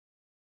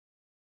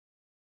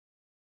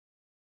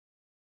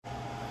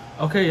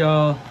Okay,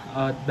 y'all,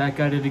 back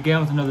at it again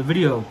with another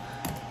video.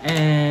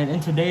 And in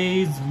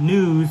today's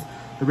news,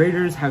 the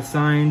Raiders have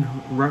signed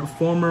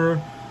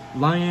former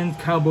Lions,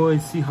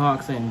 Cowboys,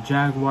 Seahawks, and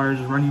Jaguars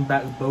running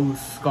back Bo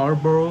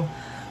Scarbrough.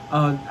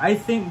 I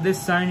think this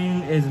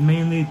signing is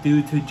mainly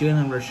due to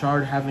Jalen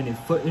Richard having a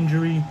foot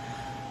injury,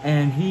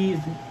 and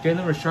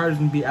Jalen Richard is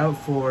going to be out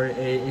for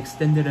an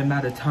extended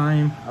amount of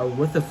time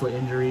with a foot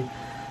injury.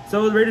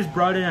 So the Raiders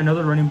brought in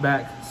another running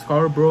back.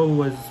 Scarbrough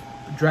was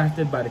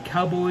drafted by the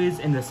Cowboys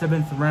in the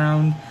 7th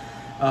round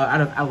out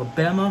of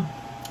Alabama.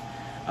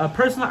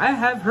 Personally, I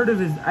have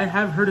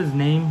heard his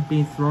name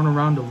being thrown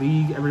around the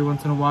league every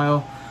once in a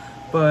while,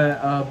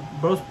 but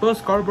Bo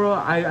Scarbrough,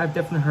 I've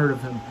definitely heard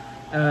of him.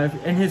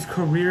 In his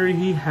career,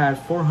 he had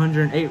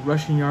 408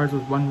 rushing yards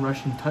with 1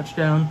 rushing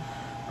touchdown.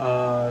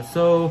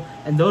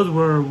 And those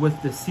were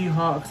with the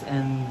Seahawks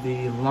and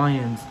the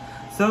Lions.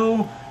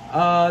 So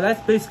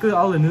that's basically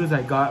all the news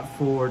I got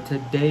for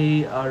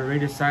today.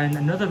 Raiders signed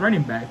another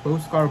running back, Bo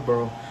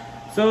Scarbrough.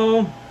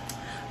 So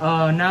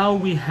now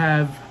we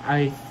have,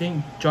 I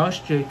think, Josh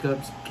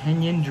Jacobs,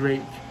 Kenyon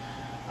Drake,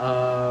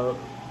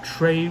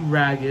 Trey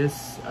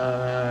Ragus,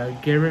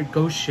 Garrett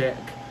Goshek,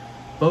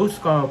 Bo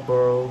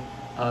Scarbrough,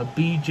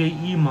 BJ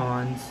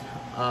Emons,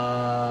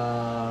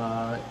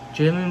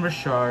 Jalen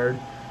Richard.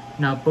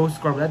 Now Bo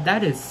Scarbrough.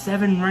 That is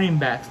 7 running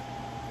backs.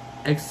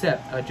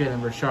 Except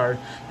Jalen Richard.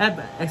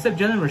 Except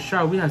Jalen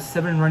Richard, we have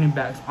 7 running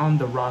backs on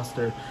the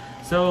roster.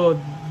 So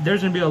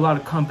there's going to be a lot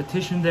of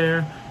competition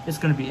there. It's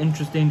going to be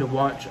interesting to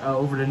watch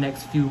over the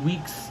next few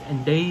weeks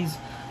and days.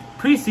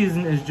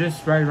 Preseason is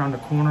just right around the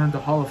corner. The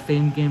Hall of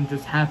Fame game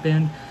just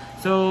happened.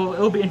 So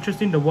it'll be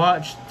interesting to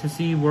watch to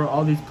see where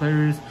all these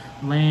players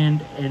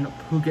land and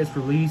who gets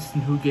released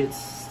and who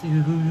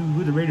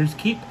the Raiders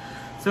keep.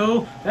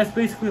 So that's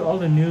basically all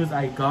the news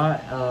I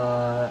got.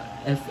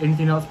 If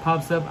anything else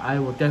pops up, I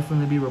will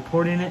definitely be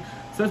reporting it.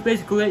 So that's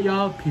basically it,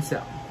 y'all. Peace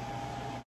out.